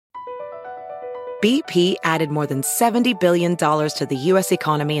BP added more than $70 billion to the U.S.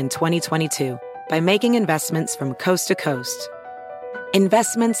 economy in 2022 by making investments from coast to coast.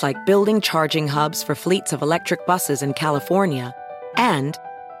 Investments like building charging hubs for fleets of electric buses in California and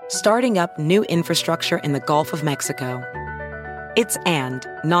starting up new infrastructure in the Gulf of Mexico. It's and,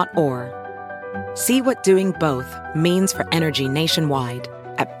 not or. See what doing both means for energy nationwide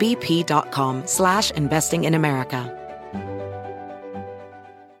at bp.com/investing in America.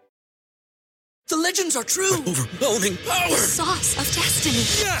 The legends are true. Overwhelming power! The sauce of destiny.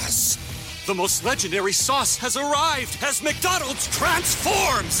 Yes! The most legendary sauce has arrived as McDonald's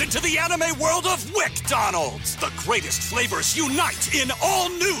transforms into the anime world of WickDonald's. The greatest flavors unite in all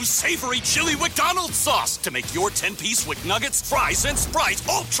new savory chili McDonald's sauce to make your 10-piece Wick Nuggets, fries, and Sprite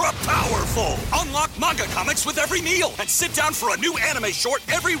ultra-powerful. Unlock manga comics with every meal and sit down for a new anime short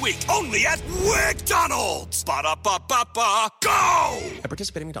every week only at WickDonald's. Ba-da-ba-ba-ba, go! At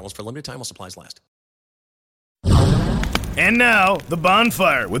participating McDonald's for a limited time while supplies last. And now, The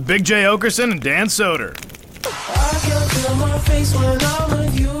Bonfire with Big J. Okerson and Dan Soder.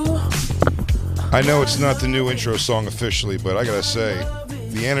 I know it's not the new intro song officially, but I gotta say,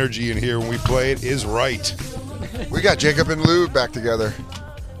 the energy in here when we play it is right. We got Jacob and Lou back together.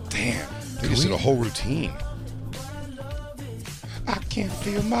 Damn, they just did a whole routine. I can't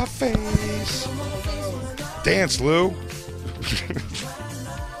feel my face. Dance, Lou.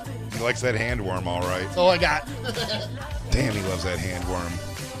 He likes that handworm, all right. That's all I got. Damn, he loves that handworm.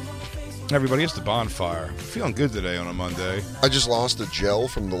 Everybody, it's The Bonfire. Feeling good today on a Monday. I just lost a gel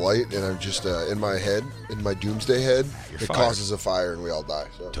from the light, and I'm just in my head, in my doomsday head, it fired. causes a fire and we all die.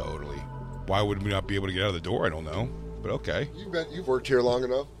 So. Totally. Why would we not be able to get out of the door? I don't know, but okay. You've worked here long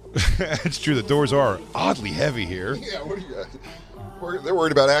enough. It's true. The doors are oddly heavy here. Yeah, what do you got? They're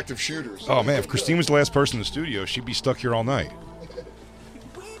worried about active shooters. Oh, man, if Christine was the last person in the studio, she'd be stuck here all night.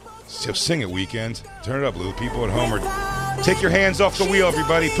 So sing it, Weekend. Turn it up, Lou. People at home are... Take your hands off the wheel,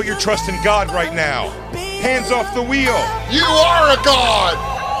 everybody. Put your trust in God right now. Hands off the wheel. You are a god!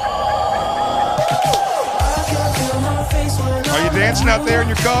 Are you dancing out there in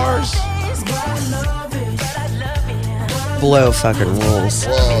your cars? Blow fucking rules.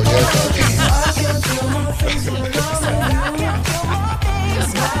 Whoa,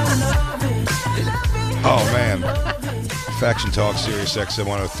 Oh, man. Faction Talk, Sirius XM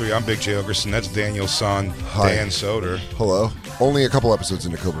 103. I'm Big J. Okerson. That's Daniel Son, Hi. Dan Soder. Hello. Only a couple episodes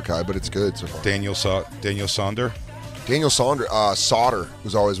into Cobra Kai, but it's good so far. Daniel Sonder. Daniel Sonder. Solder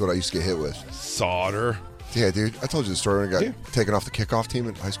was always what I used to get hit with. Solder. Yeah, dude. I told you the story when I got taken off the kickoff team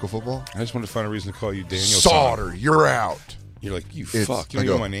in high school football. I just wanted to find a reason to call you Daniel Solder. You're out. You're like, you fuck. You don't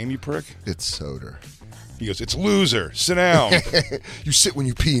know my name, you prick? It's Soder. He goes, it's loser. Sit down. You sit when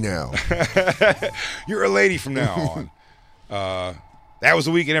you pee now. You're a lady from now on. That was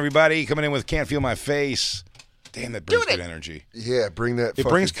the weekend, everybody. Coming in with Can't Feel My Face. Damn, that brings good energy. Yeah, bring that. It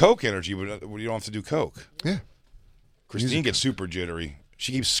brings Coke energy, but you don't have to do Coke. Yeah. Christine gets super jittery.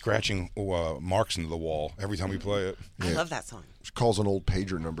 She keeps scratching marks into the wall every time we play it. I love that song. She calls an old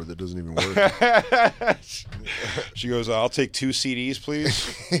pager number that doesn't even work. She goes, I'll take 2 CDs,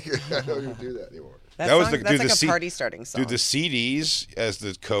 please. I don't even do that anymore. That's like a party starting song. Dude, the CDs as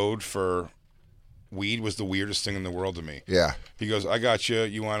the code for weed was the weirdest thing in the world to me. Yeah. He goes, I got you.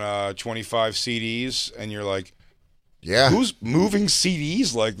 You want 25 CDs? And you're like, yeah. Who's moving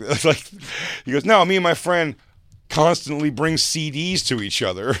CDs like this? Like, he goes, no, me and my friend constantly bring CDs to each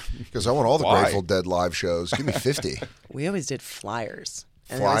other. Because I want all the Grateful Dead live shows. Give me 50. We always did flyers.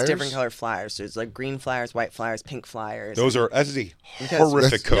 And flyers? There was different color flyers. So there's like green flyers, white flyers, pink flyers. That's a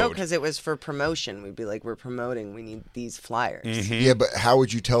horrific code. No, because it was for promotion. We'd be like, we're promoting. We need these flyers. Mm-hmm. Yeah, but how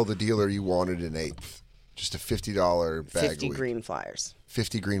would you tell the dealer you wanted an eighth? Just a $50 bag 50 of weed. green flyers.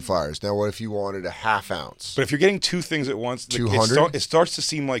 50 green flyers. Now, what if you wanted a half ounce? But if you're getting 2 things at once, 200? it starts to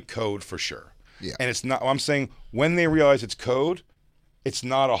seem like code for sure. Yeah. And it's not, I'm saying when they realize it's code, it's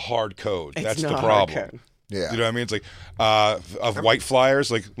not a hard code. That's the problem. Yeah. You know what I mean? It's like, of white flyers,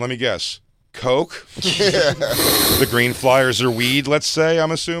 like, let me guess. Coke? The green flyers are weed, let's say,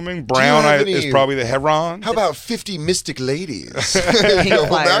 I'm assuming. Brown is probably the heron. How about 50 mystic ladies?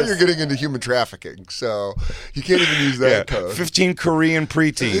 Well, now you're getting into human trafficking, so you can't even use that code. 15 Korean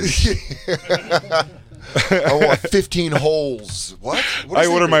preteens. I want 15 holes. What? I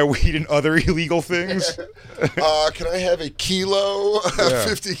order my weed and other illegal things. Can I have a kilo?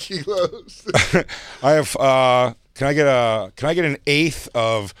 50 kilos. I have. Can I get an eighth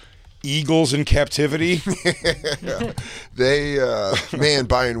of eagles in captivity? They man,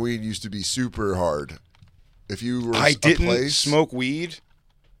 buying weed used to be super hard. If you were I didn't smoke weed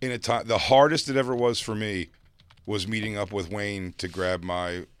in a time. The hardest it ever was for me was meeting up with Wayne to grab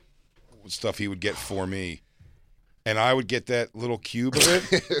my stuff he would get for me. And I would get that little cube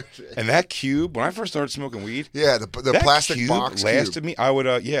of it. And that cube, when I first started smoking weed. Yeah, the plastic cube box lasted cube. me. I would,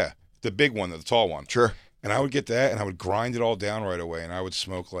 the big one, the tall one. Sure. And I would get that, and I would grind it all down right away, and I would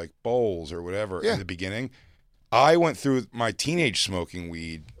smoke like bowls or whatever in the beginning. I went through my teenage smoking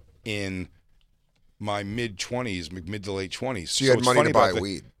weed in my mid-20s, mid to late 20s. So you had money to buy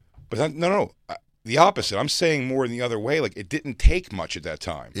weed. But no. The opposite. I'm saying more in the other way. Like, it didn't take much at that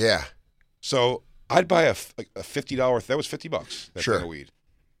time. Yeah. So I'd buy a $50, that was $50, that sure. thing of weed.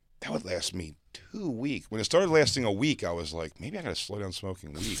 That would last me 2 weeks. When it started lasting a week, I was like, maybe I got to slow down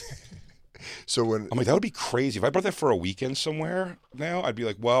smoking weed. So when I'm like, that would be crazy. If I brought that for a weekend somewhere now, I'd be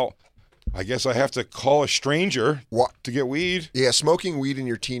like, well, I guess I have to call a stranger to get weed. Yeah, smoking weed in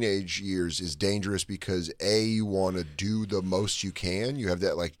your teenage years is dangerous because you want to do the most you can. You have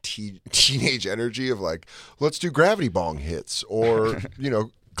that like teenage energy of like, let's do gravity bong hits or,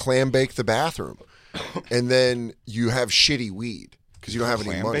 clam bake the bathroom. And then you have shitty weed because you don't have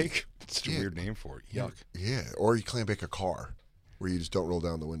any money. Bake? That's a weird name for it. Yuck. Yeah, or you clam bake a car where you just don't roll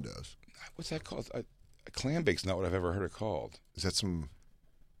down the windows. What's that called? A clam bake's not what I've ever heard it called. Is that some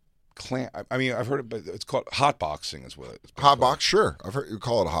clam? I mean, I've heard it, but it's called hot boxing. Is what it's hot box? Sure, I've heard you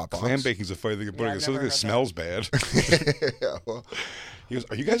call it a hot box. Clam baking's a funny thing. Yeah, it sounds like it smells bad. Yeah, well, he goes,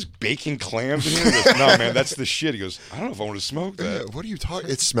 "Are you guys baking clams in here?" He goes, "No, man, that's the shit." He goes, "I don't know if I want to smoke that." Yeah, what are you talking?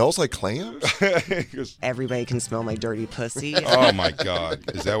 It smells like clams. He goes, Everybody can smell my dirty pussy. oh my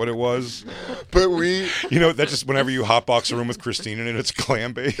god, is that what it was? But that's just whenever you hotbox a room with Christine in it, it's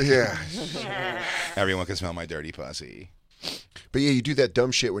clam bake. Yeah. Everyone can smell my dirty pussy. But yeah, you do that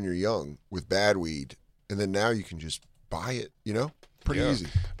dumb shit when you're young with bad weed, and then now you can just buy it. Pretty easy.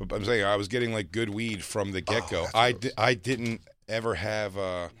 But I'm saying I was getting like good weed from the get go. I didn't ever have.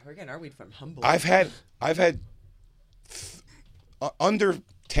 We're getting our weed from Humboldt. I've had under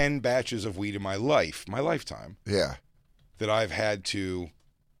 10 batches of weed in my lifetime. Yeah. That I've had to,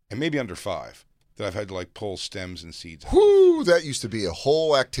 and maybe under 5, that I've had to like pull stems and seeds. Whoo! That used to be a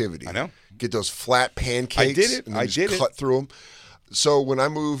whole activity. I know. Get those flat pancakes. I did it. And then cut through them. So when I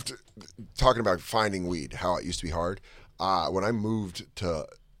moved, talking about finding weed, how it used to be hard. When I moved to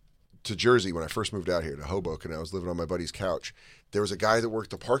Jersey, when I first moved out here to Hoboken, I was living on my buddy's couch. There was a guy that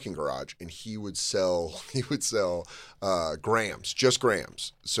worked a parking garage, and he would sell grams, just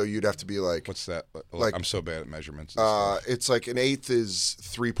grams. So you'd have to be like, what's that? Like, I'm so bad at measurements. It's like an eighth is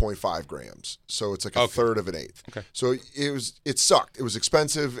 3.5 grams, so it's like a third of an eighth. Okay. So it sucked. It was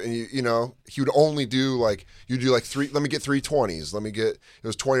expensive, and he would only do like three. Let me get 320s. It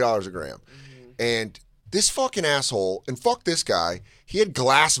was $20 a gram, and this fucking asshole, and fuck this guy, he had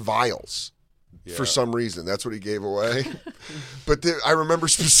glass vials. Yeah. For some reason, that's what he gave away. But I remember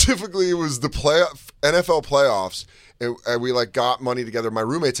specifically it was the NFL playoffs, and we like got money together. My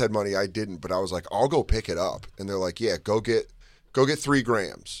roommates had money, I didn't, but I was like, I'll go pick it up, and they're like, yeah, go get 3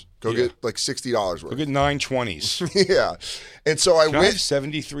 grams, get like $60 worth. Go get 9 20s. Yeah, and so I went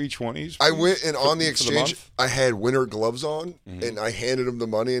 73 20s. I went and on the exchange, I had winter gloves on, and I handed him the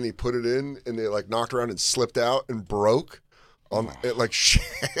money, and he put it in, and they like knocked around and slipped out and broke. It like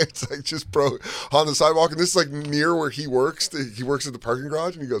it's like just broke on the sidewalk, and this is like near where he works. He works at the parking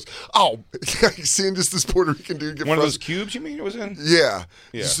garage, and he goes, "Oh!" Seeing just this Puerto Rican dude get one of those cubes. You mean it was in? Yeah.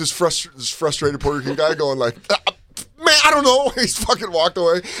 Just this frustrated Puerto Rican guy going like, "Man, I don't know." He's fucking walked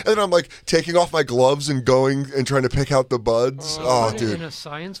away, and then I'm like taking off my gloves and going and trying to pick out the buds. Dude! In a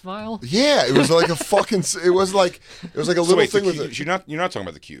science vial? Yeah, it was like a fucking. It was like a little thing with it. You're not talking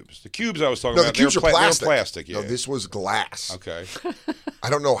about the cubes. The cubes I was talking about. The cubes are plastic. They were plastic. Yeah. No, this was glass. Okay. I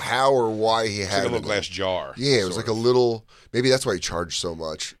don't know how or why he had like a little glass jar. Yeah, it was like a little. Maybe that's why he charged so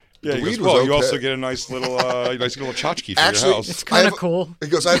much. Yeah, the weed was okay. You also get a nice little tchotchke for your house. It's kind of cool. He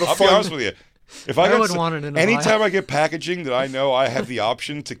goes, I have a I'll be honest with you. If I would want it in a anytime vial. I get packaging that I know I have the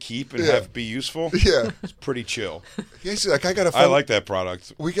option to keep and have be useful, it's pretty chill. Yeah, see, like I like that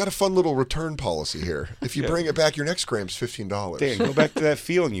product. We got a fun little return policy here. If you bring it back, your next gram's $15. Dan, go back to that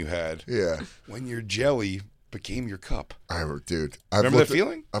feeling you had. Yeah. When your jelly became your cup. Remember that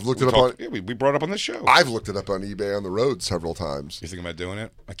feeling? I've looked it up on. Yeah, we brought it up on this show. I've looked it up on eBay on the road several times. You thinking about doing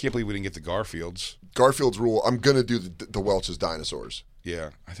it? I can't believe we didn't get the Garfields. Garfield's rule. I'm gonna do the Welch's dinosaurs. Yeah,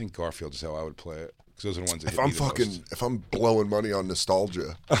 I think Garfield is how I would play it. Those are the ones that if I'm blowing money on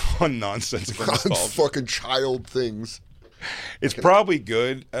nostalgia, on nonsensical nostalgia, on fucking child things, it's probably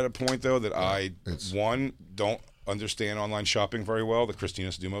good at a point though that I don't understand online shopping very well. That Christina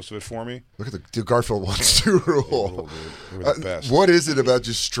has to do most of it for me. Look at the Garfield wants to rule. They were the best. What is it about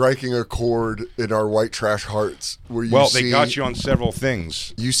just striking a chord in our white trash hearts? Where they got you on several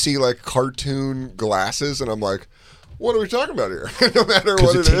things. You see like cartoon glasses, and I'm like, What are we talking about here? No matter Because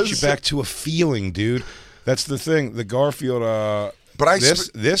what it it takes is. you back to a feeling, dude. That's the thing. The Garfield, But I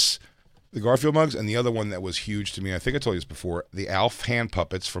the Garfield mugs, and the other one that was huge to me, I think I told you this before, the Alf hand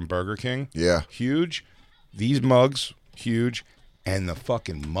puppets from Burger King. Yeah. Huge. These mugs, huge. And the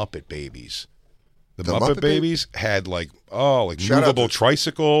fucking Muppet Babies. The Muppet Babies had Shout movable out to-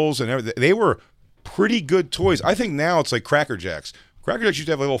 tricycles and everything. They were pretty good toys. I think now it's like Cracker Jacks. Cracker Jacks used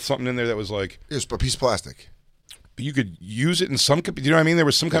to have a little something in there that was like... It's a piece of plastic. You could use it in some... You know what I mean? There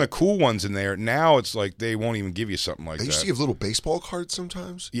was some kind of cool ones in there. Now it's like they won't even give you something like They that. used to give little baseball cards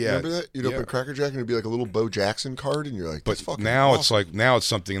sometimes. Yeah. Remember that? You'd open Cracker Jack and it'd be like a little Bo Jackson card, and you're like, But that's fucking now awesome. it's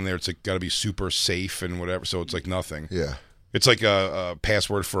something in there. It's like got to be super safe and whatever. So it's like nothing. Yeah. It's like a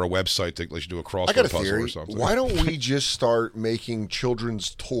password for a website that lets you do a crossword I got a puzzle theory. or something. Why don't we just start making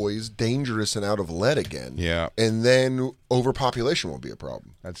children's toys dangerous and out of lead again? Yeah. And then overpopulation won't be a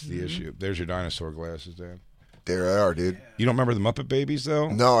problem. That's the issue. There's your dinosaur glasses, Dan. There they are, dude. You don't remember the Muppet Babies, though?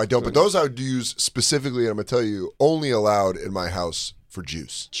 No, I don't. But those I would use specifically, and I'm going to tell you, only allowed in my house for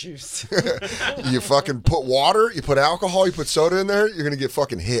juice. Juice. You fucking put water, you put alcohol, you put soda in there, you're going to get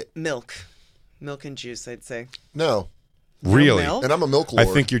fucking hit. Milk and juice, I'd say. No. Really? milk? And I'm a milk I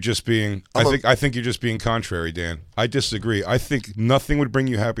lord. think you're just being. I think you're just being contrary, Dan. I disagree. I think nothing would bring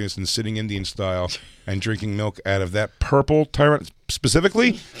you happiness than sitting Indian style and drinking milk out of that purple Tyrant.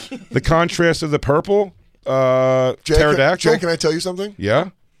 Specifically, the contrast of the purple pterodactyl. Jay, can I tell you something? Yeah,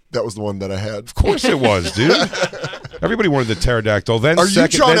 That was the one that I had. of course it was, dude. Everybody wanted the pterodactyl. Then Are you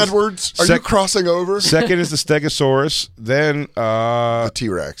John then- Edwards? Are you crossing over? Second is the Stegosaurus. Then The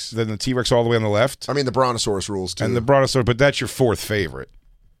T-Rex. then the T-Rex all the way on the left, I mean, the Brontosaurus rules, too. and the Brontosaurus. But that's your fourth favorite.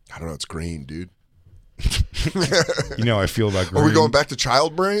 I don't know. It's green, dude. You know how I feel about green. Are we going back to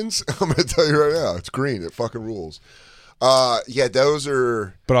child brains? I'm going to tell you right now. It's green. It fucking rules. Yeah, those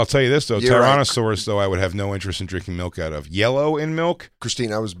are... But I'll tell you this, though. You're right. Tyrannosaurus, though, I would have no interest in drinking milk out of. Yellow in milk?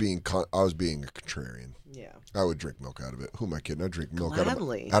 Christine, I was being a contrarian. Yeah. I would drink milk out of it. Who am I kidding? I drink milk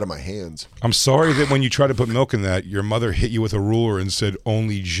Gladly. out of my hands. I'm sorry that when you tried to put milk in that, your mother hit you with a ruler and said,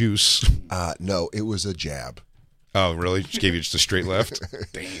 only juice. No, it was a jab. Oh, really? She gave you just a straight left?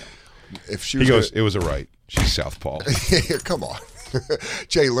 Damn. If she He was goes, it was a right. She's southpaw. come on.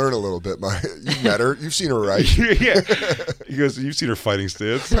 Jay, learn a little bit. You met her. You've seen her, right? Yeah. He goes, you've seen her fighting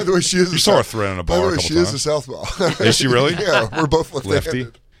stance. By the way, she is. You saw her thread on a By bar the a way, couple she times. is a southpaw. Is she really? Yeah, we're both Lefty.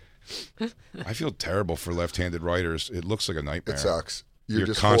 left-handed. I feel terrible for left-handed writers. It looks like a nightmare. It sucks. You're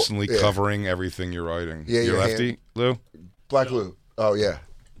just constantly yeah. covering everything you're writing. Yeah, you're your lefty, hand- Lou? Black Lou. Oh yeah.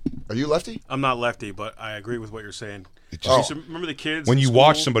 Are you lefty? I'm not lefty, but I agree with what you're saying. just- You remember the kids When in you school?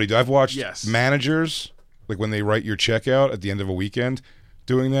 watch somebody, I've watched Yes. managers, like when they write your checkout at the end of a weekend,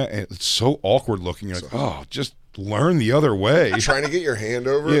 doing that, and it's so awkward looking. You're like, oh, just learn the other way. Trying to get your hand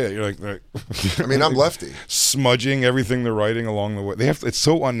over. Yeah, you're like I mean, I'm lefty. smudging everything they're writing along the way. They have to, it's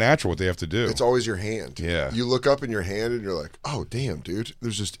so unnatural what they have to do. It's always your hand. Yeah. You look up in your hand and you're like, oh damn, dude.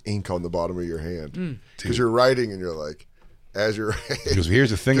 There's just ink on the bottom of your hand because you're writing and you're like, as you're Because here's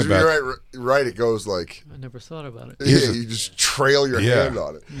the thing when about you write, it goes like I never thought about it. yeah, you just trail your hand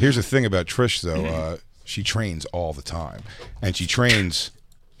on it. Here's the thing about Trish, though. She trains all the time, and she trains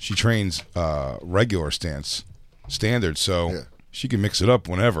regular standard, so Yeah. she can mix it up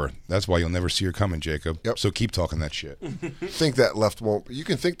whenever. That's why you'll never see her coming, Jacob. Yep. So keep talking that shit. Think that left won't. You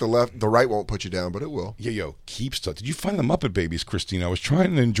can think the right won't put you down, but it will. Yo, keep stuff. Did you find the Muppet Babies, Christine? I was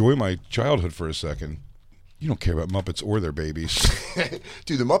trying to enjoy my childhood for a second. You don't care about Muppets or their babies.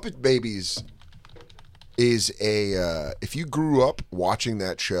 Dude, the Muppet Babies is a. If you grew up watching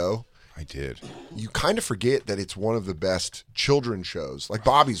that show, I did. you kind of forget that it's one of the best children's shows, like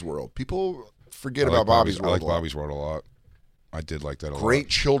Bobby's World. People forget I about like Bobby's World. I like a lot. Bobby's World a lot. I did like that a lot. Great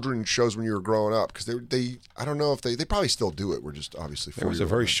children's shows when you were growing up because they I don't know if they probably still do it. We're just obviously There was a 4-year-old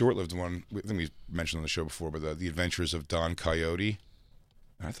very men. short-lived one. I think we mentioned on the show before, but the Adventures of Don Coyote.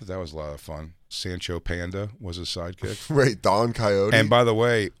 I thought that was a lot of fun. Sancho Panda was his sidekick. Right, Don Coyote. And by the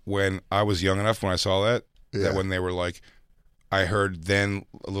way, when I was young enough when I saw that, Yeah. that when they were like, I heard then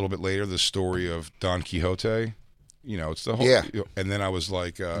a little bit later the story of Don Quixote. You know, it's the whole. Yeah. And then I was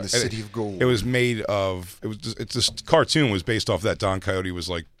like, the City of Gold. It was made of. It's this cartoon was based off that. Don Coyote was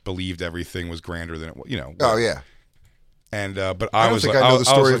like believed everything was grander than it was. You know. Oh yeah. And but I don't was think like, I know the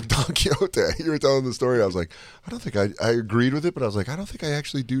story was of Don Quixote. You were telling the story. I was like, I don't think I agreed with it, but I was like, I don't think I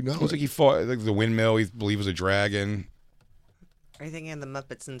actually do know. It was it. like he fought like the windmill. He believed was a dragon. Are you thinking of the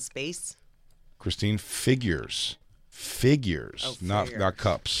Muppets in space? Christine, figures, Oh, not figures.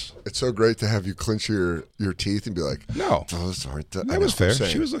 cups. It's so great to have you clench your teeth and be like, No, those aren't. I that know, was fair. I'm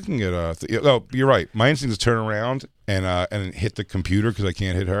saying. She was looking at. Oh, you're right. My instinct is turn around and hit the computer because I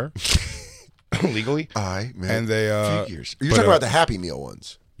can't hit her. legally. Man. And they figures. You're talking about the Happy Meal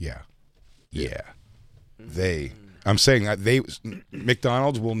ones. Yeah. I'm saying that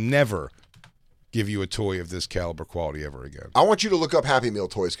McDonald's will never give you a toy of this caliber quality ever again. I want you to look up Happy Meal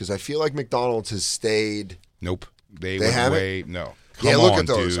toys because I feel like McDonald's has stayed. Nope. They haven't? No. Yeah, Come look on, at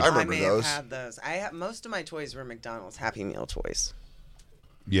those. dude. I remember those. have had those. Most of my toys were McDonald's Happy Meal toys.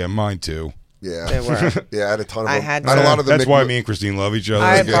 Yeah, mine too. Yeah, They were. yeah, I had a ton of them. I had a lot of the That's why me and Christine love each other.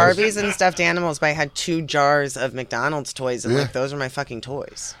 I had guess. Barbies and stuffed animals, but I had 2 jars of McDonald's toys, and Yeah. like those are my fucking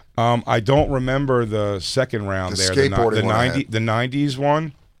toys. I don't remember the second round The there. skateboarding one I had. The 90s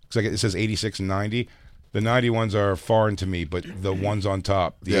one, because it says 86 and 90. The 90 ones are foreign to me, but the ones on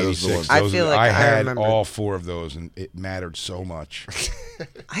top, the Yeah, those are the 86, ones. I feel like I I had remember. all 4 of those, and it mattered so much.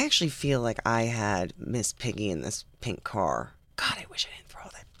 I actually feel like I had Miss Piggy in this pink car. God, I wish I didn't throw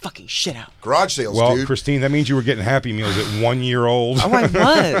all that fucking shit out. garage sales, Well, dude. Christine, that means you were getting Happy Meals at 1 year old. Oh, I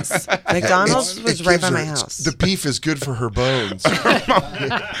was. McDonald's It was right gives by my her- house. The beef is good for her bones.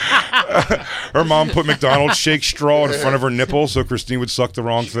 Her mom put McDonald's shake straw in front of her nipple so Christine would suck the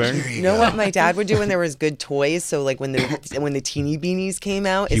wrong thing. You know what my dad would do when there was good toys? So like when the teeny beanies came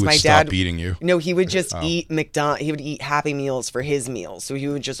out, He is would my stop dad eating you. No, he would just eat he would eat Happy Meals for his meals. So he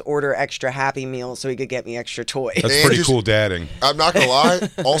would just order extra Happy Meals so he could get me extra toys. That's And pretty just- cool dadding. I'm not gonna lie.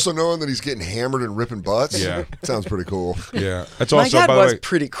 Also knowing that he's getting hammered and ripping butts. Yeah. sounds pretty cool. Yeah. That's My also, dad by the was way,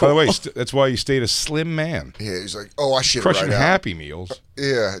 pretty By the way, cool. that's why you stayed a slim man. Yeah, he's like, oh, I shit Crushing right out. Happy Meals.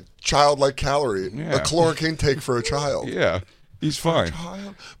 Yeah, childlike calorie. Yeah. A caloric intake for a child. Yeah. He's fine.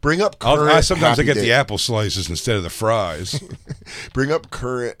 Child. Bring up current. Sometimes I Happy get the Day- apple slices instead of the fries. Bring up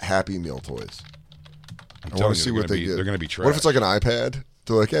current Happy Meal toys. I telling want you, to see they're what gonna they be- get. they're gonna be What if it's trash. like an iPad?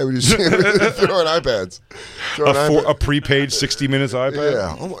 They're like, yeah, we just throw in iPads. Throw an iPad. A prepaid 60 minutes iPad?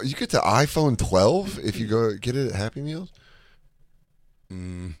 Yeah. Oh, you get the iPhone 12 if you go get it at Happy Meals?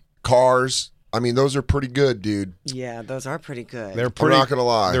 Cars. I mean, those are pretty good, dude. Yeah, those are pretty good. They're pretty, not gonna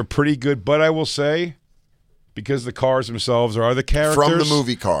lie. They're pretty good, but I will say, because the cars themselves are the characters. From the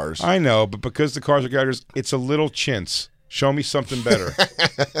movie Cars. I know, but because the cars are characters, it's a little chintz. Show me something better.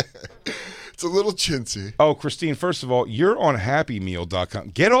 It's a little chintzy. Oh, Christine, first of all, you're on HappyMeal.com.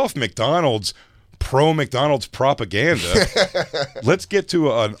 Get off McDonald's pro-McDonald's propaganda. Let's get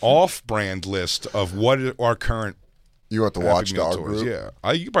to an off-brand list of what our current You want the Happy Meal Watchdog toys. group?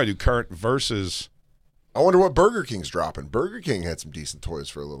 Yeah. You could probably do current versus... I wonder what Burger King's dropping. Burger King had some decent toys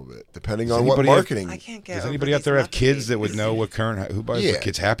for a little bit, depending Does on what anybody have- marketing. I can't get Does over anybody out these there have Muppet kids that would babies. know what current... Who buys Yeah. their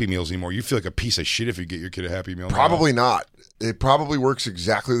kids Happy Meals anymore? You feel like a piece of shit if you get your kid a Happy Meal now. Probably not. It probably works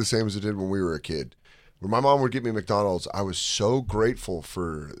exactly the same as it did when we were a kid. When my mom would get me McDonald's, I was so grateful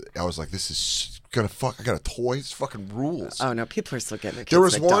for. I was like, "This is gonna fuck. I got a toy. This fucking rules." Oh no, people are still getting their kids There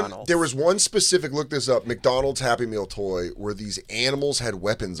was McDonald's. one. There was one specific. Look this up. McDonald's Happy Meal toy where these animals had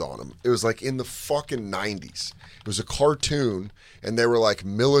weapons on them. It was like in the fucking 90s. It was a cartoon, and they were like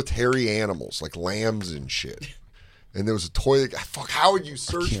military animals, like lambs and shit. And there was a toy. Fuck, how would you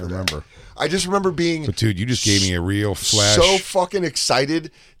search can't for that? remember. I just remember being. But dude, you just gave me a real flash. So fucking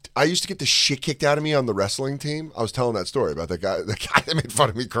excited. I used to get the shit kicked out of me on the wrestling team. I was telling that story about that guy that made fun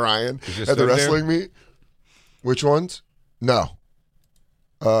of me crying Is this at the over there? wrestling meet. Which ones? No.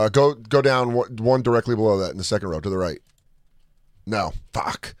 Go down one directly below that in the second row to the right. No.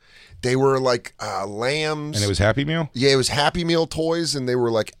 Fuck. They were like lambs. And it was Happy Meal? Yeah, it was Happy Meal toys, and they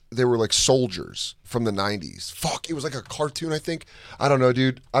were like soldiers from the 90s. Fuck, it was like a cartoon, I think. I don't know,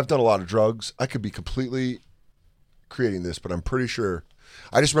 dude. I've done a lot of drugs. I could be completely creating this, but I'm pretty sure.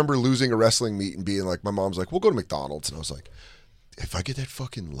 I just remember losing a wrestling meet and being like, my mom's like, we'll go to McDonald's. And I was like, if I get that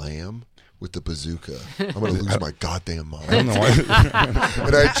fucking lamb with the bazooka, I'm going to lose my goddamn mind. I don't know why.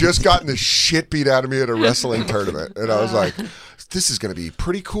 And I had just gotten the shit beat out of me at a wrestling tournament. And I was like, this is going to be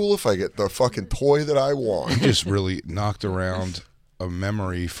pretty cool if I get the fucking toy that I want. You just really knocked around a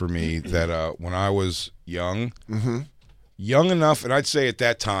memory for me that when I was young, young enough, and I'd say at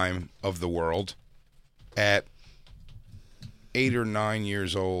that time of the world, at 8 or 9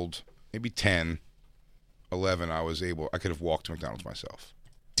 years old, maybe 10, 11, I could have walked to McDonald's myself.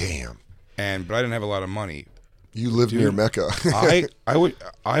 Damn. But I didn't have a lot of money. You live near Mecca.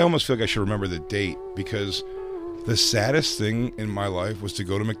 I almost feel like I should remember the date because the saddest thing in my life was to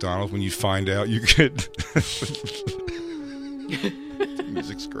go to McDonald's when you find out you could. The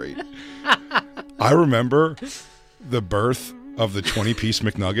music's great. I remember the birth of the 20-piece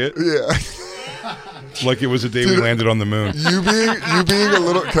McNugget. Yeah. Like it was the day we landed on the moon. You being a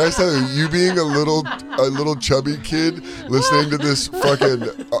little, can I tell you, you being a little chubby kid listening to this fucking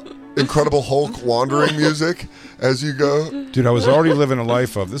Incredible Hulk wandering music as you go. Dude, I was already living a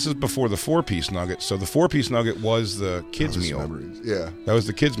life of, this is before the 4-piece nugget. So the 4-piece nugget was the kids meal. Memories. Yeah. That was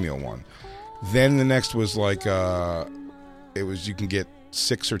the kids meal one. Then the next was like it was you can get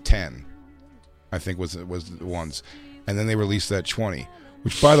 6 or 10, I think was the ones, and then they released that 20,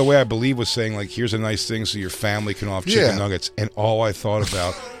 which by the way I believe was saying like here's a nice thing so your family can have chicken nuggets, and all I thought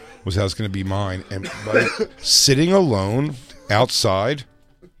about was how it's going to be mine, and sitting alone outside,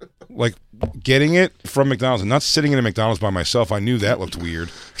 like getting it from McDonald's and not sitting in a McDonald's by myself, I knew that looked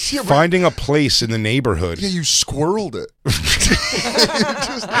weird. Yeah, finding a place in the neighborhood. Yeah, you squirreled it.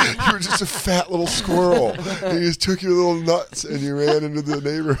 you were just a fat little squirrel. And you just took your little nuts and you ran into the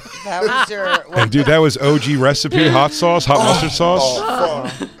neighborhood. That was your... And dude, that was OG recipe hot sauce, hot mustard sauce. Oh,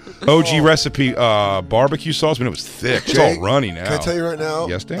 fuck. OG recipe barbecue sauce, but it was thick. It's all runny now. Can I tell you right now?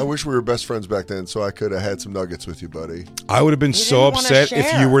 Yes, Dan? I wish we were best friends back then so I could have had some nuggets with you, buddy. I would have been so upset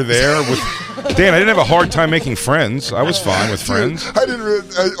if you were there. With Dan, I didn't have a hard time making friends. I was fine with friends. I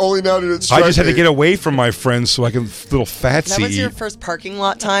didn't only now did it strike I just had me. to get away from my friends so I could little fatsy That was your eat. first parking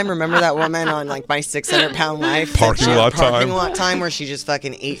lot time? Remember that woman on like My 600-Pound Life? Parking lot time where she just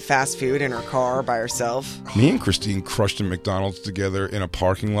fucking ate fast food in her car by herself? Me and Christine crushed a McDonald's together in a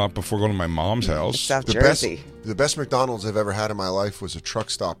parking lot before going to my mom's house. South Jersey. The best McDonald's I've ever had in my life was a truck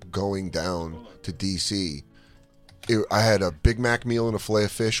stop going down to D.C. I had a Big Mac meal and a filet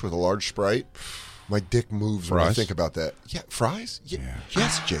of fish with a large Sprite. My dick moves when I think about that. Yeah, fries? Yeah.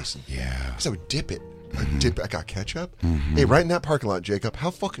 Yes, Jason. Yeah. Because I would dip it. I got ketchup. Hey, right in that parking lot, Jacob,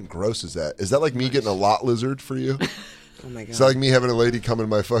 how fucking gross is that? Is that like me getting a lot lizard for you? Oh, my God. Is that like me having a lady come in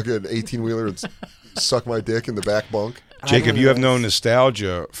my fucking 18-wheeler and suck my dick in the back bunk? Jacob, you have no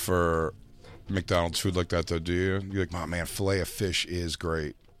nostalgia for McDonald's food like that, though, do you? You're like, oh, man, filet of fish is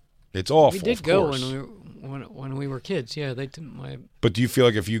great. It's awful, We did of go course. when we were kids. Yeah, they did But do you feel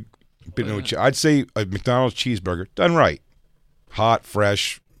like if you been to I'd say a McDonald's cheeseburger done right, hot,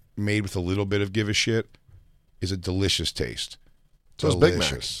 fresh, made with a little bit of give a shit, is a delicious taste. Those Big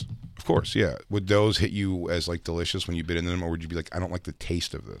Macs. Of course, yeah. Would those hit you as like delicious when you bit into them, or would you be like, I don't like the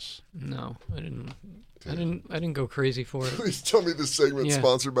taste of this? No, I didn't. I didn't go crazy for it. Please tell me this segment's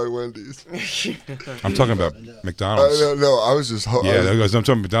sponsored by Wendy's. I'm talking about McDonald's. No, I was just... I'm talking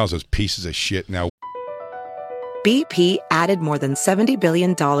about McDonald's, those pieces of shit now. BP added more than $70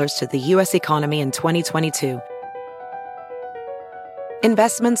 billion to the U.S. economy in 2022.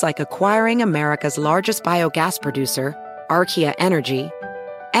 Investments like acquiring America's largest biogas producer, Archaea Energy,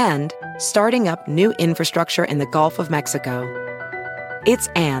 and starting up new infrastructure in the Gulf of Mexico. It's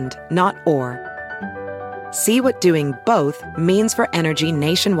and, not or. See what doing both means for energy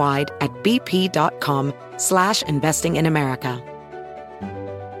nationwide at bp.com/investing in America.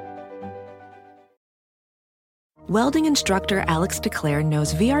 Welding instructor Alex DeClaire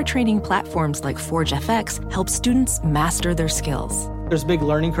knows VR training platforms like Forge FX help students master their skills. There's a big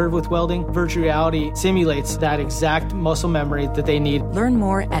learning curve with welding. Virtual reality simulates that exact muscle memory that they need. Learn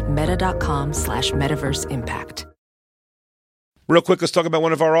more at meta.com/metaverseimpact. Real quick, let's talk about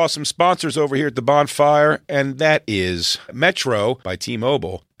one of our awesome sponsors over here at the Bonfire, and that is Metro by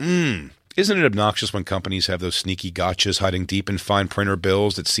T-Mobile. Isn't it obnoxious when companies have those sneaky gotchas hiding deep in fine printer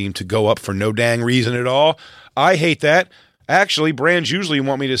bills that seem to go up for no dang reason at all? I hate that. Actually, brands usually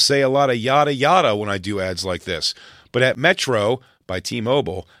want me to say a lot of yada yada when I do ads like this. But at Metro by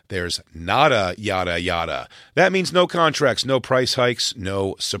T-Mobile, there's nada yada yada. That means no contracts, no price hikes,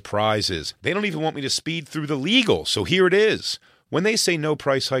 no surprises. They don't even want me to speed through the legal, so here it is. When they say no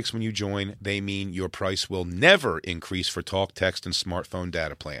price hikes when you join, they mean your price will never increase for talk, text, and smartphone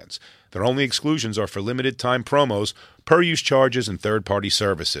data plans. Their only exclusions are for limited time promos, per-use charges, and third-party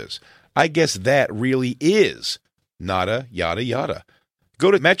services. I guess that really is nada yada yada.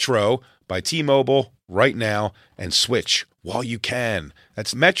 Go to Metro by T-Mobile right now and switch while you can.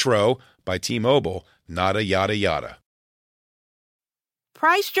 That's Metro by T-Mobile, nada yada yada.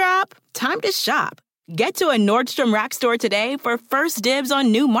 Price drop? Time to shop. Get to a Nordstrom Rack store today for first dibs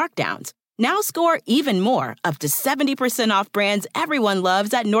on new markdowns. Now score even more, up to 70% off brands everyone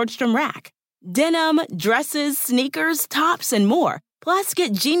loves at Nordstrom Rack. Denim, dresses, sneakers, tops, and more. Plus,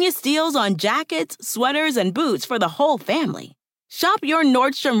 get genius deals on jackets, sweaters, and boots for the whole family. Shop your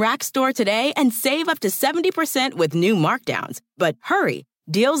Nordstrom Rack store today and save up to 70% with new markdowns. But hurry,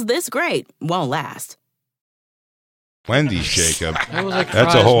 deals this great won't last. Wendy's, Jacob. Like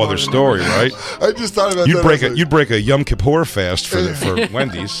that's a whole other story, right? I just thought about that. You'd break a Yom Kippur fast for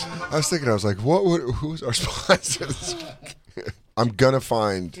Wendy's. I was thinking, I was like, who's our sponsor? I'm gonna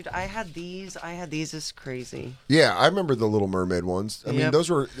find. Dude, I had these. It's crazy. Yeah, I remember the Little Mermaid ones. I mean,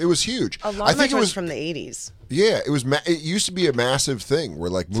 it was huge. A lot of it was from the 80s. Yeah, it was. It used to be a massive thing where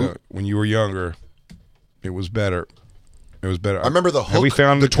so when you were younger, it was better. It was better. I remember the Hook. Have we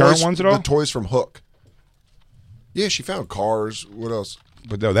found the current ones at all? The toys from Hook. Yeah, she found cars. What else?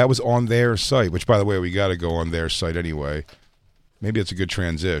 But no, that was on their site, which, by the way, we got to go on their site anyway. Maybe it's a good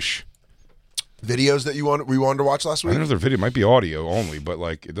transition. Videos that we wanted to watch last week? I don't know if they're video. It might be audio only, but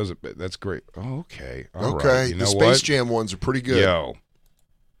like it doesn't. That's great. Oh, okay. All okay. Right. You know the what? Space Jam ones are pretty good. Yo.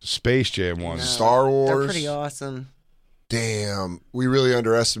 Space Jam ones. They're Star Wars. pretty awesome. Damn. We really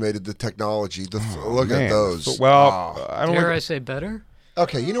underestimated the technology. Look at those. Well, I don't Dare I say better?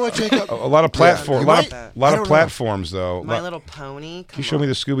 Okay, you know what, Jacob? A lot of platform, Yeah, a lot of platforms though. My Little Pony. Can you show me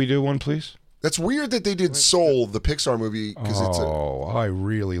the Scooby-Doo one, please? That's weird that they did Soul, the Pixar movie, because I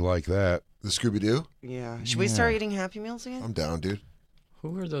really like that. The Scooby-Doo? Yeah. Should we start eating Happy Meals again? I'm down, dude.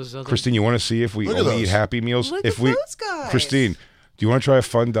 Who are those other? Christine, you want to see if we only eat Happy Meals? Look if at we, those guys. Christine, do you want to try a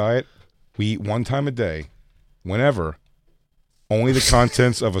fun diet? We eat one time a day, whenever. Only the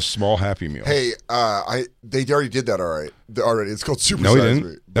contents of a small Happy Meal. Hey, they already did that already. It's called Super No, he Size didn't.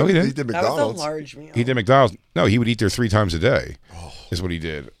 Me. No, he didn't. He did That McDonald's. was a large meal. He did McDonald's. No, he would eat there 3 times a day. Is what he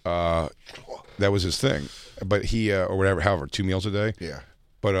did. That was his thing. But he or whatever, however, 2 meals a day. Yeah.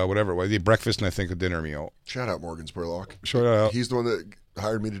 But whatever, he did breakfast and I think a dinner meal. Shout out Morgan Spurlock. Shout out. He's the one that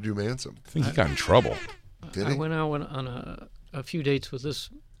hired me to do Mansom. I think he got in trouble. Did I he? went out on a few dates with this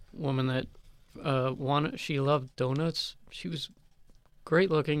woman that she loved donuts. She was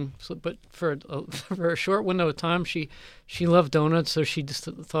great looking, but for a short window of time, she loved donuts. So she just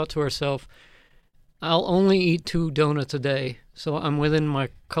thought to herself, "I'll only eat 2 donuts a day, so I'm within my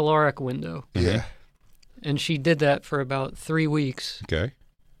caloric window." Yeah. And she did that for about 3 weeks. Okay.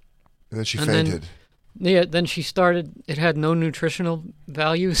 And then she fainted. Then she started. It had no nutritional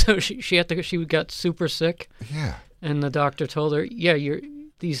value, so she got super sick. Yeah. And the doctor told her, "Yeah,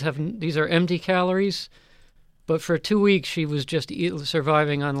 these are empty calories." But for 2 weeks, she was just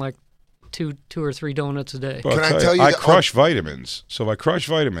surviving on like two or 3 donuts a day. Well, Can I tell you? I crush vitamins. So if I crush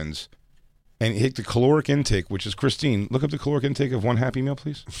vitamins and hit the caloric intake, which is Christine, look up the caloric intake of one Happy Meal,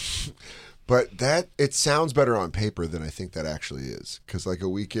 please. But it sounds better on paper than I think that actually is. Because like a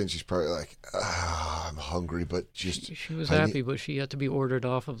weekend, she's probably like, I'm hungry, but just... She was happy, but she had to be ordered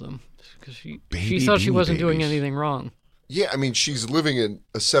off of them. Because she Baby thought she bean wasn't doing babies. anything wrong. Yeah, I mean, she's living in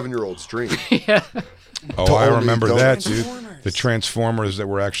a 7-year-old's dream. Yeah. Oh, I Totally remember that, dude. Transformers. The Transformers that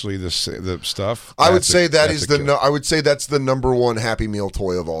were actually the stuff. I would That's say a- that that's is a kill. I would say that's the number one Happy Meal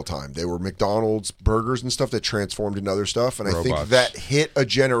toy of all time. They were McDonald's burgers and stuff that transformed into other stuff, and I think Robots. that hit a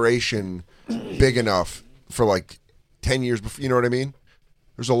generation big enough for like 10 years before. You know what I mean?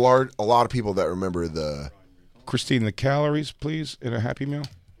 There's a lot of people that remember the. Christine, the calories, please, in a Happy Meal.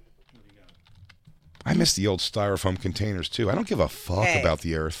 I miss the old styrofoam containers too. I don't give a fuck Hey, about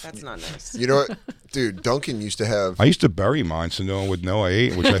the earth. That's not nice. You know what, dude? Duncan used to have. I used to bury mine so no one would know I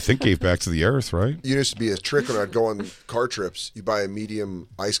ate, which I think gave back to the earth, right? You used to be a trick when I'd go on car trips. You buy a medium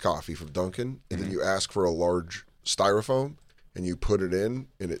iced coffee from Dunkin', and then you ask for a large styrofoam, and you put it in,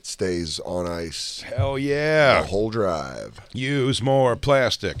 and it stays on ice Hell yeah. the whole drive. Use more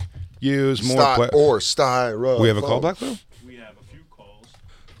plastic. Use more Or styrofoam. We have a call back though?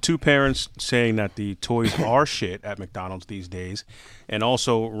 2 parents saying that the toys are shit at McDonald's these days, and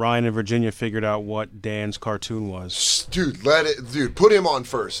also Ryan and Virginia figured out what Dan's cartoon was. Dude, put him on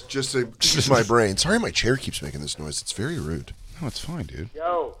first, just to use my brain. Sorry, my chair keeps making this noise. It's very rude. No, it's fine, dude.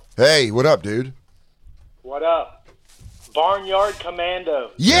 Yo, Hey, what up, dude? what up? Barnyard Commando.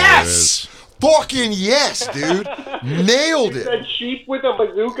 Yes! Fucking yes, dude. Nailed You it. said sheep with a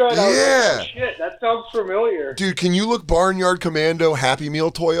bazooka? And I was Yeah. like, oh, shit, that sounds familiar. Dude, can you look Barnyard Commando Happy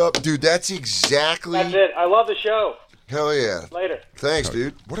Meal toy up? Dude, that's exactly... That's it. I love the show. Hell yeah. Later. Thanks,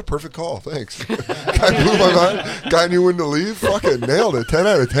 dude. What a perfect call. Thanks. Guy blew my mind. Guy knew when to leave. Fucking nailed it. 10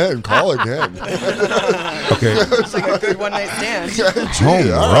 out of 10. Call again. Okay. It's like a good one-night stand.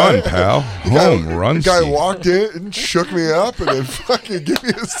 Home all run, right. pal. Home run. The guy seat. walked in and shook me up and then fucking gave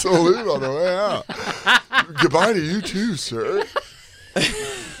me a salute on the way out. Goodbye to you too, sir.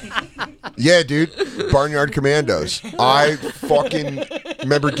 Yeah, dude. Barnyard Commandos. I fucking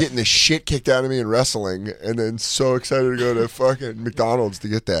remember getting the shit kicked out of me in wrestling and then so excited to go to fucking McDonald's to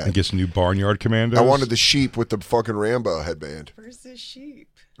get I that. guess new Barnyard Commandos. I wanted the sheep with the fucking Rambo headband. Where's the sheep?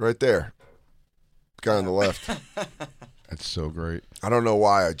 Right there. Guy on the left. That's so great. I don't know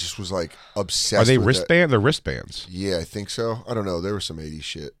why. I just was like obsessed Are they with wristband? They're wristbands. Yeah, I think so. I don't know. There was some 80s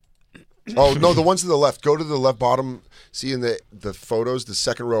shit. Oh, no, the ones to the left. Go to the left bottom. See in the photos, the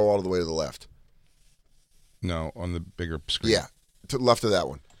second row all the way to the left. No, on the bigger screen. Yeah, to the left of that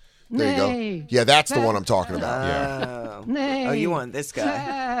one. There you Nay. go. Yeah, that's the one I'm talking about. Oh. Nay. Oh, you want this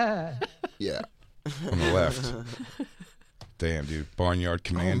guy? Yeah. On the left. Damn, dude. Barnyard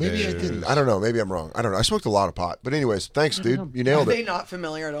Commando. Maybe I didn't. I don't know. Maybe I'm wrong. I don't know. I smoked a lot of pot. But anyways, thanks, dude. You nailed Are it. they not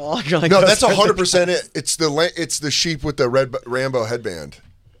familiar at all? You're like, No, those that's are the 100% it. It's the sheep with the red Rambo headband.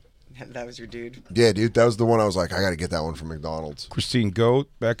 That was your dude. Yeah, dude. That was the one I was like, I got to get that one from McDonald's. Christine, go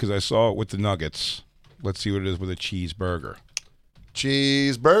back because I saw it with the nuggets. Let's see what it is with a cheeseburger.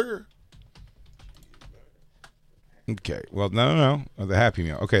 Cheeseburger. Okay. Well, no. The Happy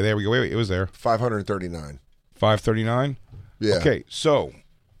Meal. Okay, there we go. Wait. It was there. $539. $539? Yeah. Okay, so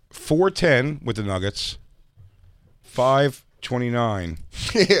 $410 with the nuggets. $529.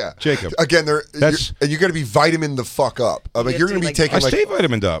 Yeah. Jacob. Again, you're going to be vitamin the fuck up. Like, you're going to be taking I stay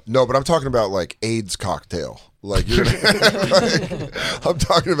vitamined up. No, but I'm talking about like AIDS cocktail. Like you're gonna, I'm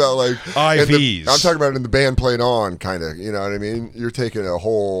talking about like IVs. I'm talking about in the band played on kind of. You know what I mean? You're taking a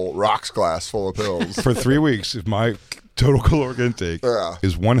whole rocks glass full of pills For 3 weeks. If my total caloric intake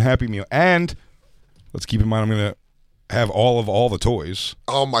is one Happy Meal, and let's keep in mind I'm going to have all the toys.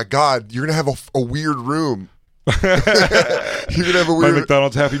 Oh my God, you're gonna have a weird room. You're gonna have a weird My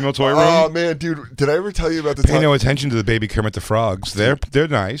McDonald's Happy Meal toy room. Oh man, dude, did I ever tell you about the Pay time? no attention to the baby Kermit the Frogs. They're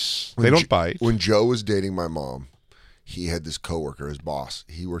nice. They don't bite. When Joe was dating my mom, he had this coworker, his boss.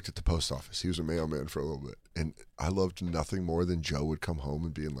 He worked at the post office. He was a mailman for a little bit, and I loved nothing more than Joe would come home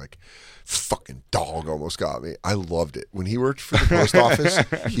and being like, "Fucking dog almost got me." I loved it. When he worked for the post office,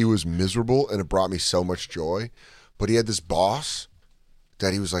 he was miserable, and it brought me so much joy. But he had this boss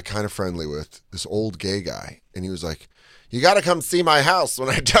that he was like kind of friendly with, this old gay guy. And he was like, "You got to come see my house when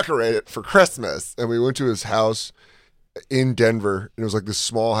I decorate it for Christmas." And we went to his house in Denver. And it was like this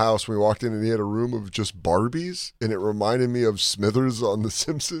small house. We walked in and he had a room of just Barbies. And it reminded me of Smithers on The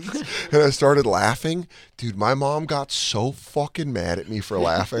Simpsons. And I started laughing. Dude, my mom got so fucking mad at me for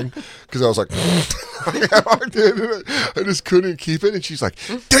laughing. Because I was like, I walked in and I just couldn't keep it. And she's like,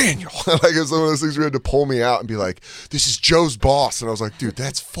 "Daniel." Like it was one of those things where you had to pull me out and be like, "This is Joe's boss." And I was like, "Dude,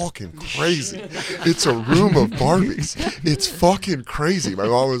 that's fucking crazy. It's a room of Barbies. It's fucking crazy." My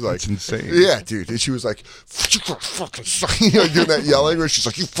mom was like, "It's insane." Yeah, dude. And she was like, "You fucking suck." You know, doing that yelling where she's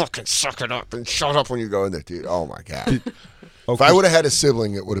like, "You fucking suck it up and shut up when you go in there, dude." Oh my God. If I would have had a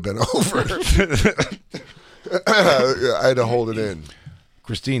sibling, it would have been over. I had to hold it in.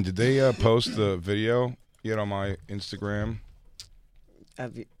 Christine, did they post the video yet on my Instagram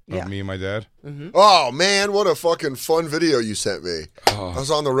Yeah. of me and my dad? Mm-hmm. Oh man, what a fucking fun video you sent me. I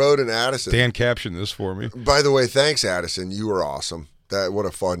was on the road in Addison. Dan captioned this for me. By the way, thanks Addison. You were awesome. What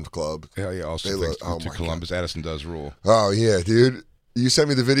a fun club. Yeah. Also, thanks to Columbus. God. Addison does rule. Oh yeah, dude. You sent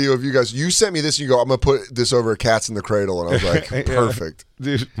me the video of you guys. You sent me this and you go, "I'm going to put this over Cats in the Cradle." And I was like, perfect.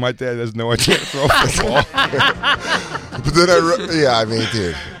 Dude, my dad has no idea to throw a football. But then I mean,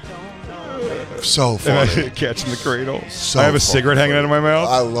 dude. So funny. Cats in the Cradle. So I have a cigarette hanging out of my mouth.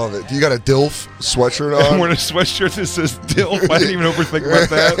 I love it. Do you got a DILF sweatshirt on? I'm wearing a sweatshirt that says DILF. I didn't even overthink about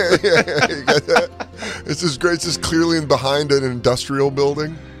that. Yeah, you got that? It's just great. It's just clearly behind an industrial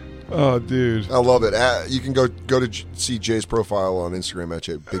building. Oh, dude. I love it. You can go to see Jay's profile on Instagram at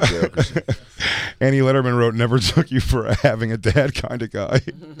Big J Okerson. Annie Letterman wrote, "Never took you for having a dad kind of guy."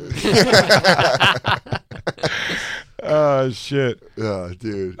 Oh, shit. Yeah,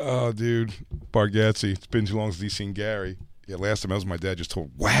 dude. Oh, dude. Bargatze. It's been too long since he's seen Gary. Yeah, last time I was with my dad, just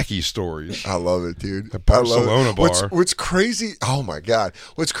told wacky stories. I love it, dude. The Barcelona bar. What's crazy? Oh my God!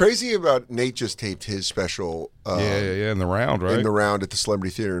 What's crazy about Nate just taped his special. In the round, right? In the round at the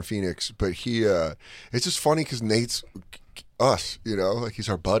Celebrity Theater in Phoenix, but it's just funny because Nate's us, you know, like he's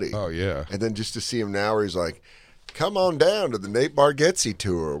our buddy. Oh yeah. And then just to see him now, where he's like, "Come on down to the Nate Bargatze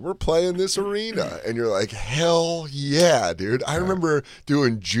tour. We're playing this arena." And you're like, "Hell yeah, dude." I remember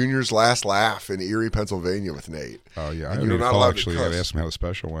doing Junior's Last Laugh in Erie, Pennsylvania with Nate. Oh, yeah. And you're not allowed actually. to cuss. I asked him how the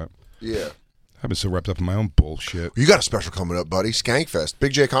special went. Yeah. I've been so wrapped up in my own bullshit. You got a special coming up, buddy. Skankfest.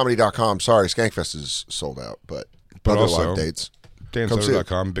 BigJComedy.com. Sorry, Skankfest is sold out, but other also, live dates.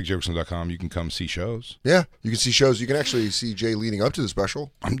 DanSoder.com, BigJokes.com. You can come see shows. Yeah, you can see shows. You can actually see Jay leading up to the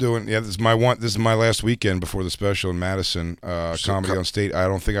special. I'm doing. Yeah, this is my last weekend before the special in Madison. Comedy on State. I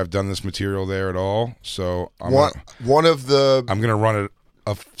don't think I've done this material there at all. So I'm gonna run it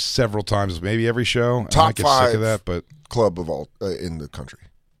several times, maybe every show. Top I might get 5 sick of that, but club of all in the country.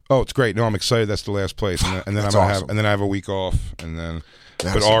 Oh, it's great. No, I'm excited. That's the last place, and then I have a week off, and then.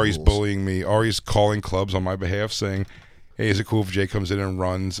 But Ari's bullying me. Ari's calling clubs on my behalf, saying, "Hey, is it cool if Jay comes in and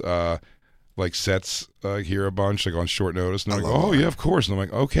runs like sets here a bunch, like on short notice?" And I'm like, "Oh yeah, of course." And I'm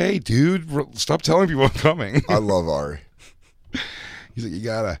like, "Okay, dude, stop telling people I'm coming." I love Ari. He's like,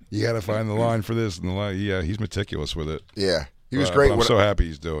 "You gotta find the line for this and the line." Yeah, he's meticulous with it. Yeah, he was great. But I'm so happy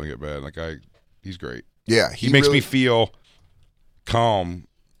he's doing it, man. Like he's great. Yeah, he makes me feel calm